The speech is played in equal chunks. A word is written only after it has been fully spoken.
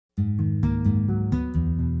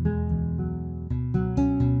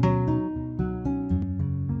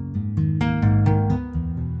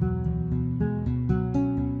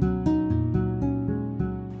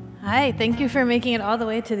Hi, thank you for making it all the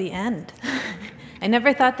way to the end. I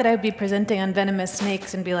never thought that I would be presenting on venomous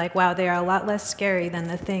snakes and be like, wow, they are a lot less scary than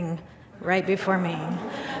the thing right before me.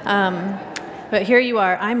 But here you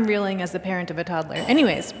are, I'm reeling as the parent of a toddler.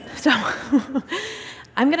 Anyways, so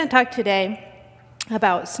I'm going to talk today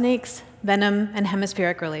about snakes, venom, and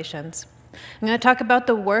hemispheric relations. I'm going to talk about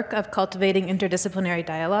the work of cultivating interdisciplinary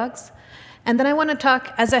dialogues, and then I want to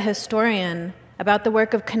talk as a historian about the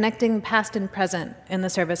work of connecting past and present in the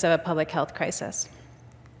service of a public health crisis.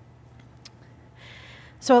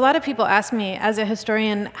 So a lot of people ask me, as a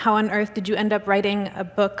historian, how on earth did you end up writing a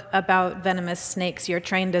book about venomous snakes? You're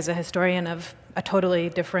trained as a historian of a totally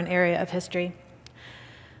different area of history.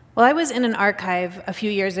 Well, I was in an archive a few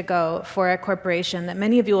years ago for a corporation that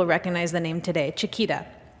many of you will recognize the name today, Chiquita.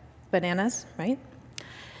 Bananas, right?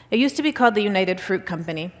 It used to be called the United Fruit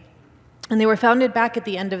Company, and they were founded back at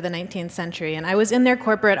the end of the 19th century. And I was in their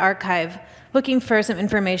corporate archive looking for some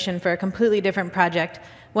information for a completely different project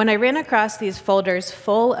when I ran across these folders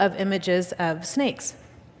full of images of snakes.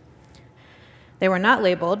 They were not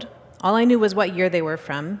labeled. All I knew was what year they were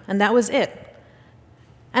from, and that was it.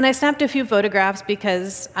 And I snapped a few photographs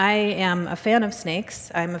because I am a fan of snakes.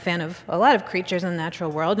 I'm a fan of a lot of creatures in the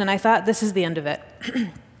natural world, and I thought, this is the end of it.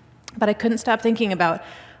 But I couldn't stop thinking about,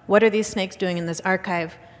 what are these snakes doing in this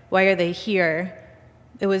archive? Why are they here?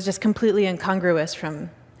 It was just completely incongruous from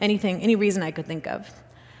any reason I could think of.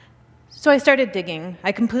 So I started digging.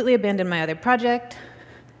 I completely abandoned my other project,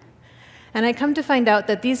 and I come to find out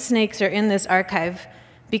that these snakes are in this archive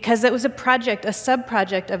because it was a project, a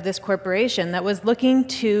sub-project of this corporation that was looking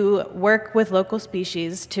to work with local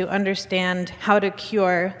species to understand how to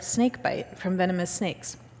cure snakebite from venomous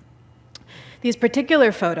snakes. These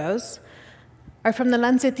particular photos are from the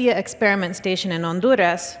Lancetilla experiment station in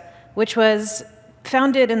Honduras, which was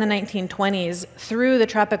founded in the 1920s through the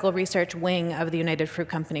Tropical Research Wing of the United Fruit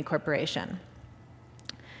Company Corporation.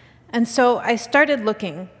 And so I started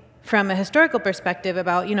looking from a historical perspective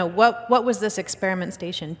about, what was this experiment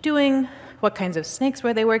station doing? What kinds of snakes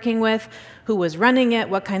were they working with? Who was running it?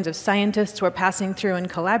 What kinds of scientists were passing through and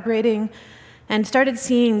collaborating? And started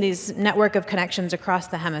seeing these network of connections across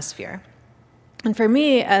the hemisphere. And for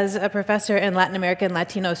me, as a professor in Latin American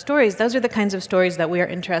Latino stories, those are the kinds of stories that we are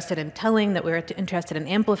interested in telling, that we're interested in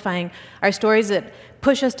amplifying, are stories that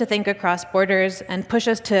push us to think across borders and push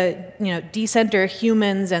us to decenter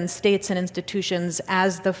humans and states and institutions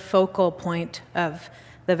as the focal point of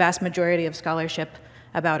the vast majority of scholarship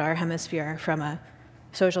about our hemisphere from a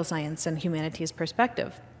social science and humanities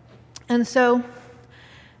perspective. And so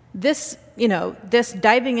this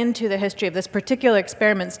diving into the history of this particular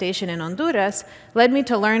experiment station in Honduras led me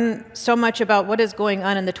to learn so much about what is going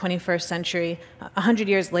on in the 21st century, 100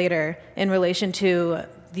 years later, in relation to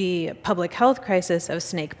the public health crisis of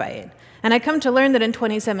snakebite. And I come to learn that in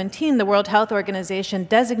 2017, the World Health Organization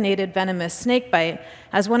designated venomous snakebite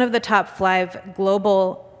as one of the top 5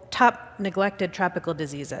 global top neglected tropical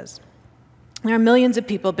diseases. There are millions of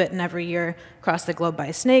people bitten every year across the globe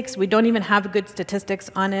by snakes. We don't even have good statistics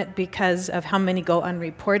on it because of how many go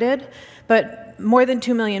unreported, but more than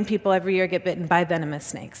 2 million people every year get bitten by venomous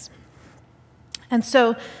snakes. And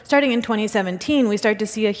so, starting in 2017, we start to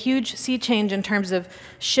see a huge sea change in terms of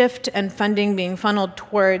shift and funding being funneled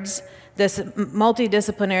towards this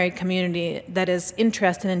multidisciplinary community that is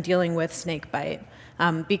interested in dealing with snakebite,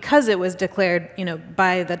 because it was declared,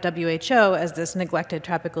 by the WHO as this neglected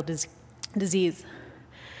tropical disease.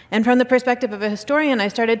 And from the perspective of a historian, I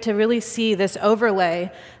started to really see this overlay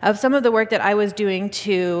of some of the work that I was doing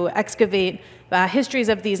to excavate histories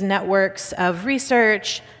of these networks of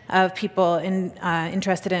research, of people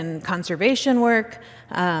interested in conservation work,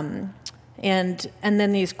 and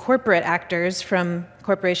then these corporate actors from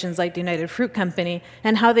corporations like the United Fruit Company,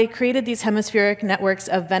 and how they created these hemispheric networks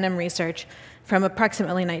of venom research from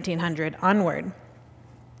approximately 1900 onward.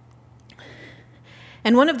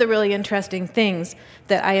 And one of the really interesting things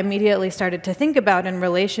that I immediately started to think about in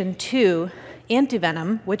relation to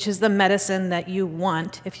antivenom, which is the medicine that you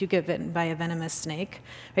want if you get bitten by a venomous snake.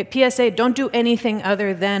 Right? PSA, don't do anything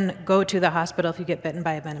other than go to the hospital if you get bitten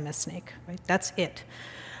by a venomous snake. Right? That's it.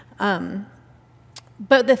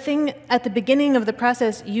 But the thing, at the beginning of the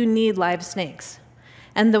process, you need live snakes.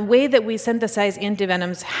 And the way that we synthesize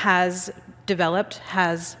antivenoms has developed,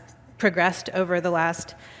 has progressed over the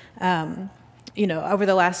last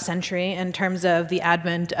century in terms of the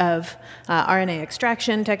advent of RNA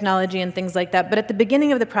extraction technology and things like that. But at the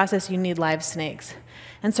beginning of the process, you need live snakes.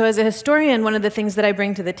 And so as a historian, one of the things that I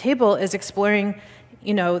bring to the table is exploring,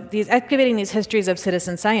 excavating these histories of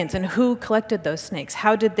citizen science and who collected those snakes.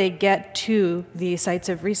 How did they get to the sites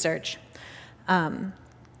of research? And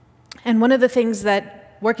one of the things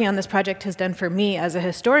that working on this project has done for me as a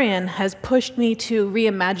historian has pushed me to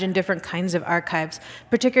reimagine different kinds of archives,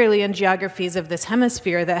 particularly in geographies of this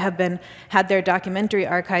hemisphere that have had their documentary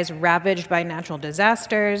archives ravaged by natural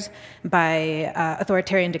disasters, by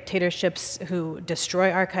authoritarian dictatorships who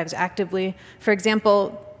destroy archives actively. For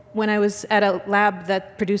example, when I was at a lab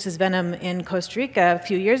that produces venom in Costa Rica a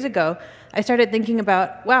few years ago, I started thinking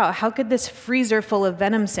about, wow, how could this freezer full of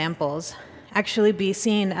venom samples actually be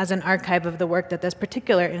seen as an archive of the work that this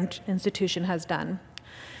particular institution has done?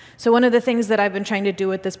 So one of the things that I've been trying to do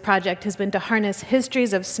with this project has been to harness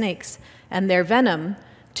histories of snakes and their venom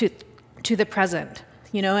to the present,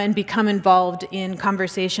 and become involved in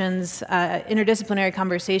conversations, interdisciplinary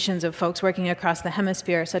conversations of folks working across the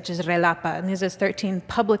hemisphere, such as RELAPA, and these are 13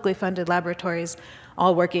 publicly funded laboratories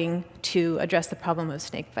all working to address the problem of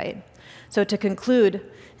snakebite. So to conclude,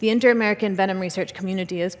 the Inter-American venom research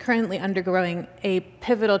community is currently undergoing a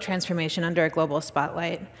pivotal transformation under a global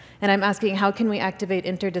spotlight. And I'm asking, how can we activate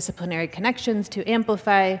interdisciplinary connections to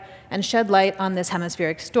amplify and shed light on this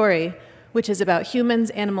hemispheric story, which is about humans,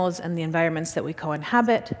 animals, and the environments that we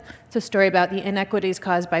co-inhabit. It's a story about the inequities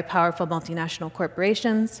caused by powerful multinational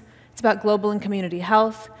corporations. It's about global and community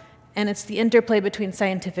health, and it's the interplay between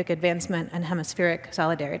scientific advancement and hemispheric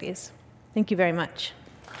solidarities. Thank you very much.